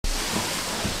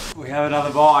We have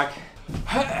another bike.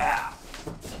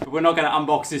 But we're not going to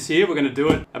unbox this here, we're going to do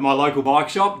it at my local bike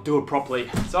shop, do it properly.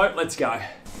 So let's go. A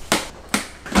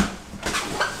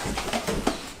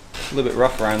little bit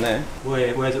rough around there.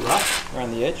 Where's it rough?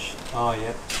 Around the edge. Oh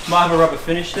yeah. Might have a rubber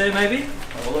finish there maybe.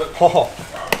 Have a look. Oh,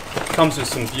 comes with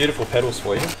some beautiful pedals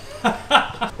for you.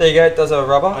 There you go, it does have a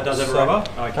rubber. It does have a rubber?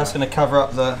 Okay. That's going to cover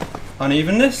up the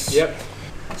unevenness. Yep.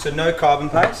 So no carbon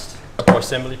paste or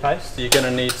assembly paste. You're going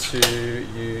to need to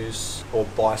use or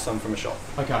buy some from a shop.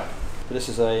 Okay. But this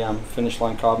is a finish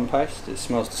line carbon paste. It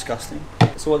smells disgusting.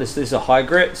 So what this is a high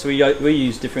grit. So we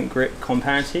use different grit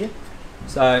compounds here.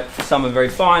 So some are very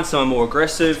fine, some are more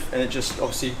aggressive, and it just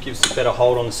obviously gives a better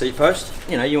hold on the seat post.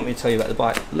 You know, you want me to tell you about the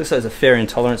bike. It looks like there's a fair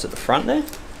intolerance at the front there.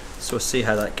 So we'll see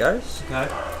how that goes. Okay.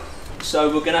 So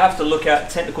we're going to have to look at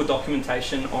technical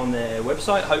documentation on their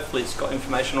website. Hopefully it's got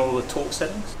information on all the torque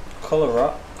settings.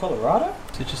 Colorado?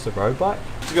 Is it just a road bike?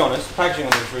 To be honest, the packaging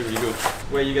on this is really good.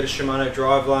 Where you get a Shimano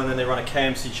driveline and then they run a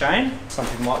KMC chain. Some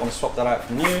people might want to swap that out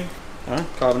for new.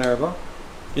 Carbon air bar.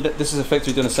 This is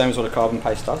effectively doing the same as what a carbon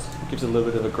paste does. It gives it a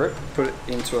little bit of a grip. Put it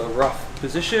into a rough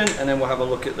position and then we'll have a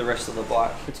look at the rest of the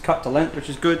bike. It's cut to length, which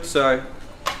is good. So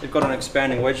they've got an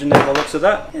expanding wedge in there by the looks of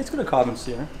that. Yeah, it's got a carbon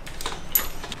steering.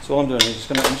 So all I'm doing is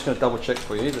I'm just going to double check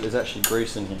for you that there's actually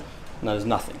grease in here. No, there's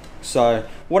nothing. So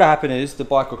what happened is the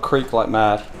bike will creak like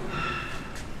mad.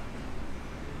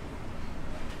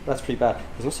 That's pretty bad.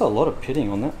 There's also a lot of pitting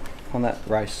on that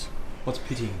race. What's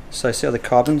pitting? So see how the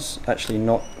carbon's actually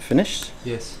not finished?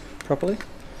 Yes. Properly.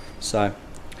 So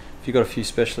if you've got a few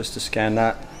specialists to scan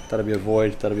that, that'll be a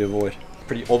void, that'll be a void.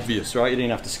 Pretty obvious, right? You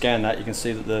didn't have to scan that. You can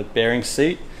see that the bearing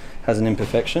seat has an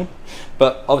imperfection.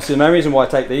 But obviously the main reason why I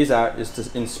take these out is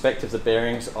to inspect if the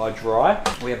bearings are dry.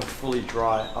 We have a fully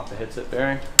dry upper headset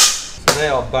bearing. So they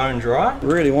are bone dry.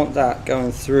 Really want that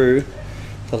going through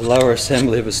the lower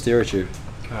assembly of a steerer tube.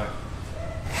 Okay.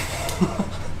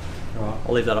 Right,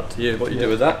 I'll leave that up to you, what you do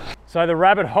with that. So the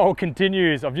rabbit hole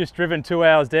continues. I've just driven 2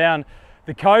 hours down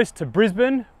the coast to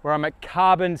Brisbane, where I'm at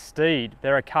Carbon Steed.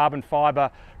 They're a carbon fibre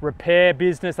repair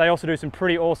business. They also do some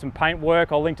pretty awesome paint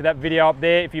work. I'll link to that video up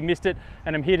there if you missed it.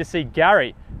 And I'm here to see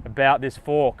Gary about this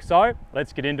fork. So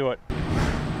let's get into it.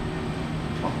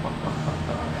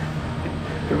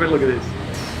 Look at this.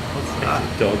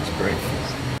 Dog's breakfast.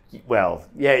 Well,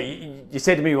 yeah, you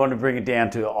said to me you wanted to bring it down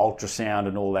to ultrasound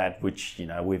and all that, which, you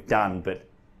know, we've done, but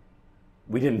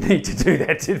we didn't need to do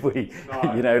that, did we?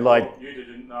 No, you know, like, you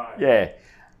didn't know. Yeah,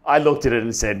 I looked at it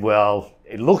and said, well,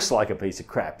 it looks like a piece of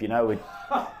crap, you know.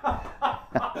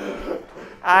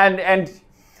 and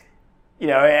you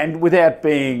know, and without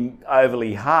being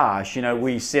overly harsh, you know,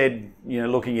 we said, you know,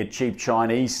 looking at cheap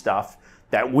Chinese stuff,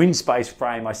 that wind space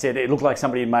frame, I said it looked like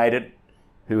somebody had made it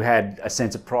who had a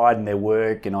sense of pride in their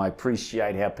work, and I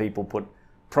appreciate how people put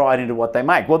pride into what they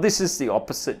make. Well, this is the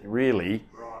opposite, really.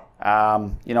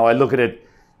 Right. You know, I look at it,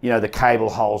 you know, the cable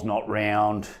hole's not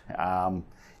round.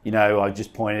 You know, I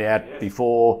just pointed out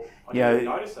before, you know,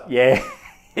 notice that. Yeah,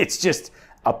 it's just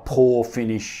a poor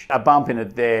finish. A bump in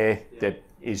it there that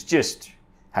is just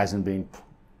hasn't been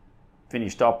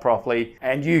finished up properly.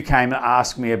 And you came and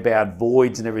asked me about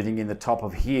voids and everything in the top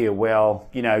of here. Well,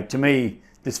 you know, to me,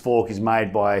 this fork is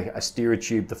made by a steerer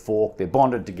tube, the fork, they're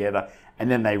bonded together,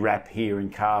 and then they wrap here in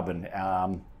carbon.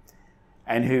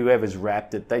 And whoever's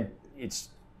wrapped it,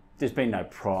 there's been no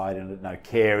pride in it, no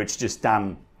care. It's just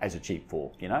done as a cheap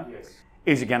fork, you know? Yes.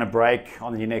 Is it going to break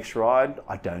on your next ride?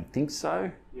 I don't think so.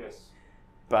 Yes.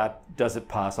 But does it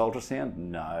pass ultrasound?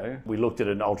 No. We looked at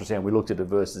an ultrasound, we looked at it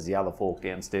versus the other fork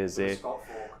downstairs there.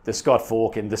 The Scott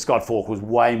fork, and the Scott fork was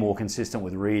way more consistent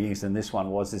with readings than this one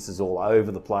was. This is all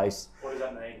over the place. What does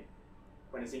that mean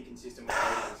when it's inconsistent with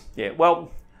readings? Yeah,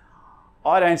 well,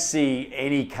 I don't see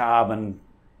any carbon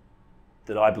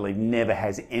that I believe never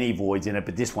has any voids in it,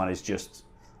 but this one is just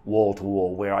wall to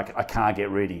wall where I can't get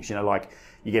readings. You know, like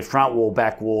you get front wall,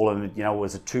 back wall, and you know, it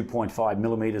was a 2.5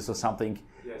 millimeters or something.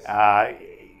 Yes.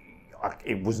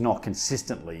 It was not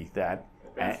consistently that.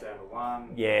 It bounced down to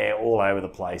 1. Yeah, all over the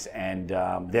place. And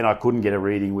then I couldn't get a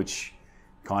reading, which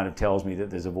kind of tells me that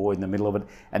there's a void in the middle of it.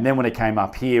 And then when it came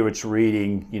up here, it's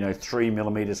reading, you know, 3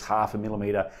 millimeters, half a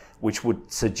millimeter, which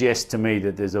would suggest to me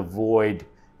that there's a void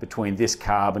between this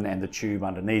carbon and the tube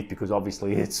underneath, because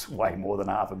obviously it's way more than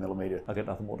half a millimeter. I've got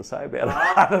nothing more to say about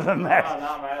it other than that.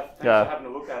 No, mate. Thanks for having a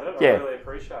look at it. I really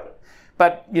appreciate it.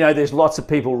 But, you know, there's lots of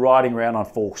people riding around on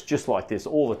forks just like this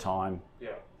all the time.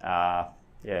 Yeah.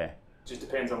 Yeah. Just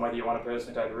depends on whether you want to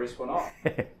personally take the risk or not.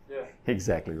 Yeah.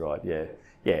 Exactly right, yeah.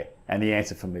 Yeah. And the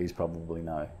answer for me is probably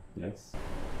no. Yes.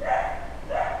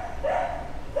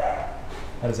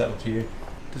 How does that look to you?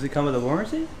 Does it come with a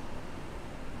warranty?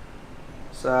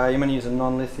 So you're going to use a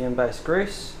non-lithium based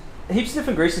grease. Heaps of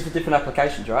different greases for different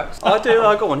applications, right? I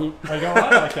got one here. Oh, you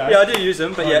got one? Okay. Yeah, I do use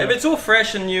them, but yeah, if it's all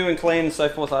fresh and new and clean and so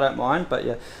forth, I don't mind. But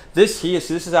yeah, this here,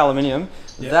 so this is aluminium.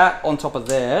 Yep. That on top of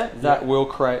there, that will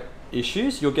create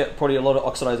issues. You'll get probably a lot of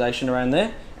oxidization around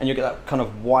there, and you'll get that kind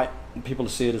of white, people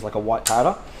see it as like a white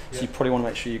powder. So you probably want to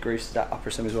make sure you grease that upper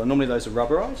assembly as well. Normally those are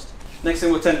rubberized. Next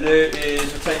thing we'll tend to do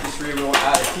is we'll take this Freewheel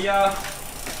out of here.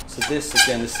 So this,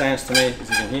 again, this sounds to me, this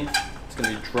is in here, it's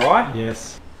going to be dry.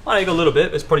 Yes. I think a little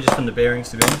bit, it's probably just from the bearings,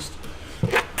 to be honest.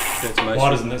 Why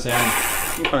doesn't it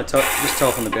sound? You can kind of just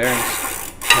tell from the bearings.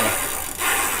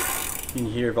 You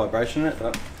can hear a vibration in it,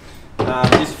 but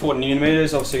these are 40 newton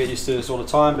meters. Obviously, I get used to this all the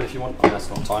time, but if you want, oh, that's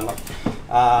not time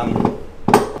enough.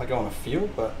 I go on a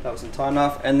field, but that wasn't time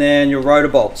enough. And then your rotor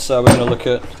bolts. So we're going to look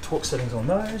at torque settings on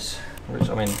those, which,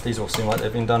 I mean, these all seem like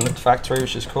they've been done at the factory,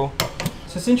 which is cool.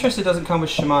 So it's interesting, it doesn't come with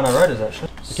Shimano rotors, actually.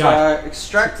 Okay. So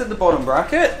extracted the bottom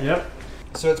bracket. Yep.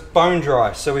 So it's bone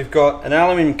dry. So we've got an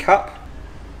aluminium cup.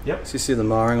 Yep. So you see the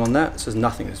marring on that. It says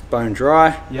nothing, it's bone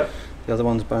dry. Yep. The other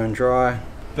one's bone dry.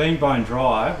 Being bone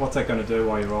dry, what's that going to do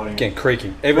while you're riding? Again,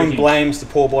 creaking. Everyone blames the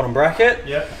poor bottom bracket.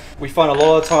 Yep. We find a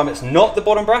lot of the time it's not the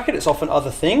bottom bracket, it's often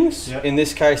other things. Yep. In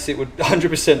this case, it would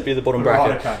 100% be the bottom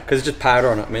bracket. Okay. Because it's just powder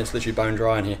on it. I mean, it's literally bone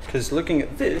dry in here. Because looking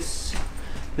at this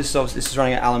is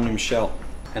running an aluminium shell.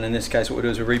 And in this case, what we do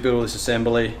is we rebuild all this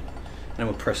assembly and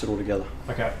we'll press it all together.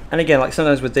 Okay. And again, like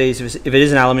sometimes with these, if it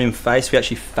is an aluminium face, we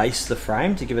actually face the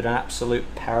frame to give it an absolute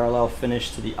parallel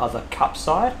finish to the other cup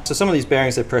side. So some of these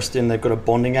bearings they're pressed in, they've got a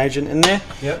bonding agent in there.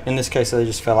 Yep. In this case, they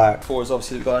just fell out. Four is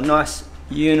obviously we've got a nice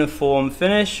uniform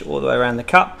finish all the way around the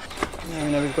cup.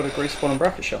 And now we've got a grease bottom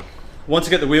bracket shell. Once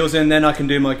I get the wheels in, then I can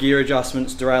do my gear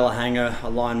adjustments, derailleur hanger,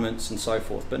 alignments and so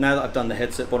forth. But now that I've done the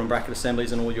headset, bottom bracket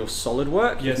assemblies and all your solid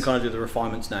work, you can kind of do the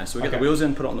refinements now. So we get the wheels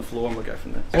in, put it on the floor and we'll go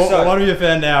from there. So, what have you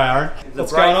found now, Aaron?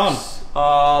 What's going on?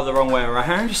 The wrong way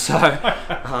around. So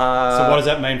what does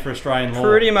that mean for Australian law?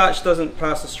 Pretty much doesn't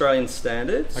pass Australian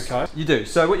standards. Okay. You do.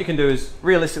 So what you can do is,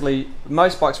 realistically,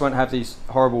 most bikes won't have these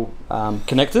horrible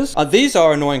connectors. These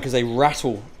are annoying because they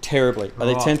rattle terribly.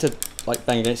 They tend to like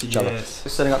bang against each other.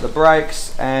 Setting up the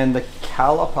brakes and the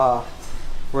caliper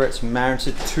where it's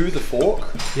mounted to the fork.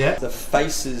 Yeah. The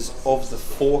faces of the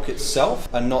fork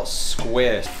itself are not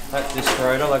square. That disc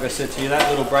rotor, like I said to you, that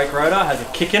little brake rotor has a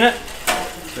kick in it.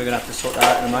 We're going to have to sort that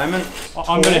out in a moment.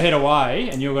 I'm going to head away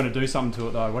and you're going to do something to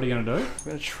it though. What are you going to do? I'm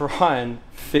going to try and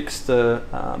fix the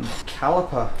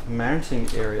caliper mounting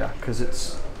area because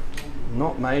it's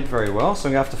not made very well. So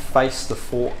I'm going to have to face the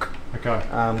fork. Okay.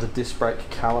 The disc brake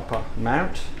caliper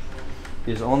mount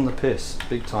is on the piss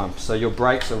big time. So your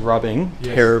brakes are rubbing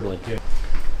terribly. Yeah.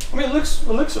 I mean, it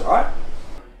looks alright.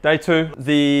 Day two.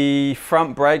 The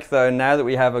front brake though, now that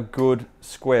we have a good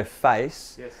square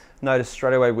face, notice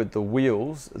straight away with the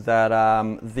wheels that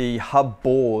the hub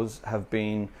bores have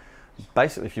been,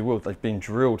 basically if you will, they've been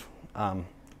drilled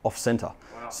off center.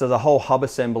 Wow. So the whole hub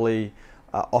assembly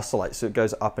oscillates, so it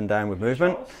goes up and down with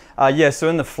movement. Yeah, so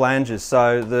in the flanges,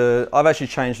 so I've actually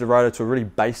changed the rotor to a really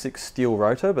basic steel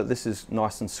rotor, but this is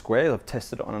nice and square. I've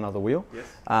tested it on another wheel.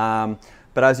 Yes.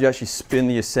 But as you actually spin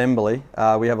the assembly,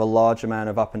 we have a large amount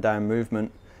of up and down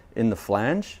movement in the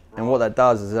flange. And what that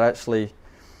does is it actually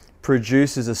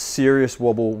produces a serious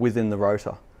wobble within the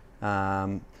rotor.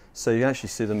 So you can actually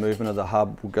see the movement of the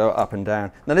hub will go up and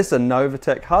down. Now this is a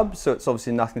Novatec hub, so it's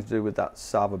obviously nothing to do with that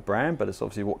SAVA brand, but it's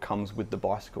obviously what comes with the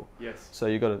bicycle. Yes. So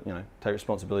you've got to take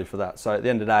responsibility for that. So at the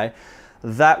end of the day,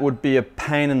 that would be a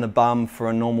pain in the bum for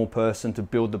a normal person to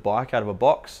build the bike out of a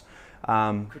box.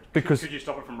 Because could you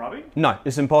stop it from rubbing? No,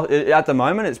 it's impossible. At the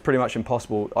moment, it's pretty much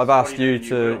impossible. I've asked you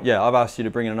to, I've asked you to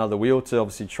bring in another wheel to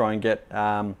obviously try and get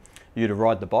you to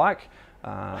ride the bike.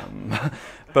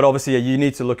 But obviously you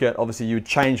need to look at, obviously you would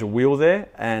change a wheel there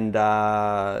and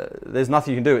there's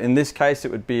nothing you can do. In this case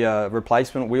it would be a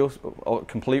replacement wheel, or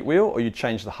complete wheel, or you'd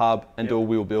change the hub and do a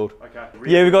wheel build. Okay.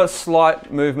 Yeah, we've got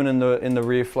slight movement in the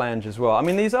rear flange as well. I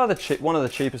mean, these are one of the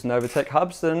cheapest Novatec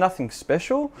hubs. They're nothing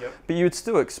special, but you would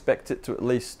still expect it to at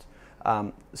least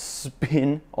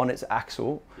spin on its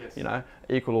axle,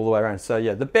 equal all the way around. So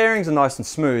yeah, the bearings are nice and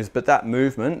smooth, but that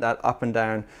movement, that up and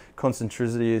down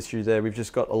concentricity issue there, we've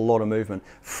just got a lot of movement.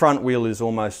 Front wheel is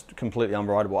almost completely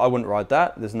unrideable. I wouldn't ride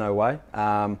that, there's no way.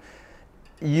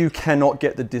 You cannot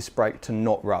get the disc brake to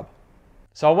not rub.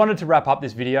 So I wanted to wrap up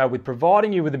this video with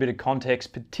providing you with a bit of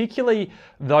context, particularly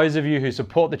those of you who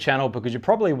support the channel, because you're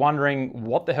probably wondering,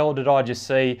 what the hell did I just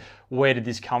see? Where did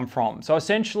this come from? So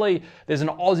essentially, there's an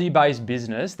Aussie-based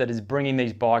business that is bringing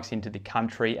these bikes into the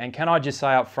country. And can I just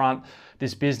say up front,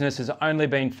 this business has only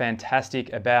been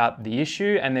fantastic about the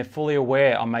issue, and they're fully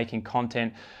aware I'm making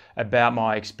content about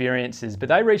my experiences, but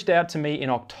they reached out to me in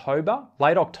October,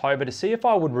 late October, to see if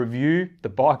I would review the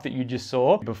bike that you just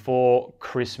saw before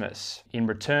Christmas. In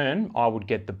return, I would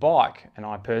get the bike, and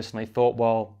I personally thought,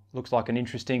 well, looks like an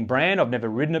interesting brand. I've never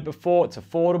ridden it before. It's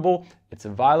affordable, it's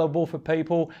available for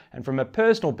people, and from a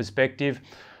personal perspective,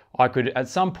 I could at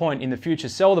some point in the future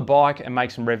sell the bike and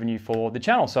make some revenue for the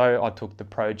channel. So I took the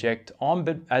project on,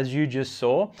 but as you just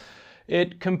saw,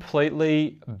 it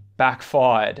completely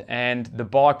backfired and the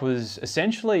bike was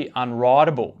essentially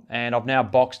unrideable, and I've now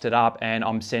boxed it up and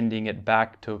I'm sending it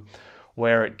back to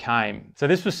where it came. So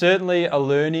this was certainly a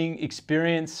learning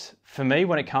experience for me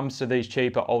when it comes to these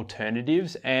cheaper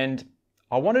alternatives, and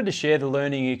I wanted to share the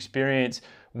learning experience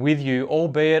with you,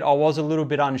 albeit I was a little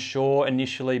bit unsure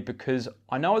initially because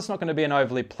I know it's not going to be an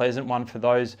overly pleasant one for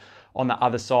those on the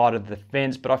other side of the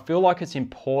fence, but I feel like it's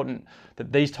important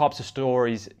that these types of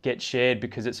stories get shared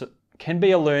because it can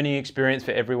be a learning experience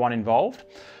for everyone involved.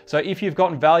 So if you've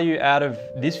gotten value out of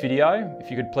this video, if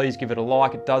you could please give it a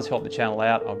like, it does help the channel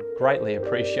out. I'd greatly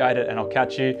appreciate it, and I'll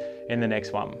catch you in the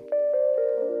next one.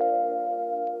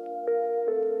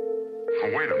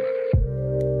 Wait a minute.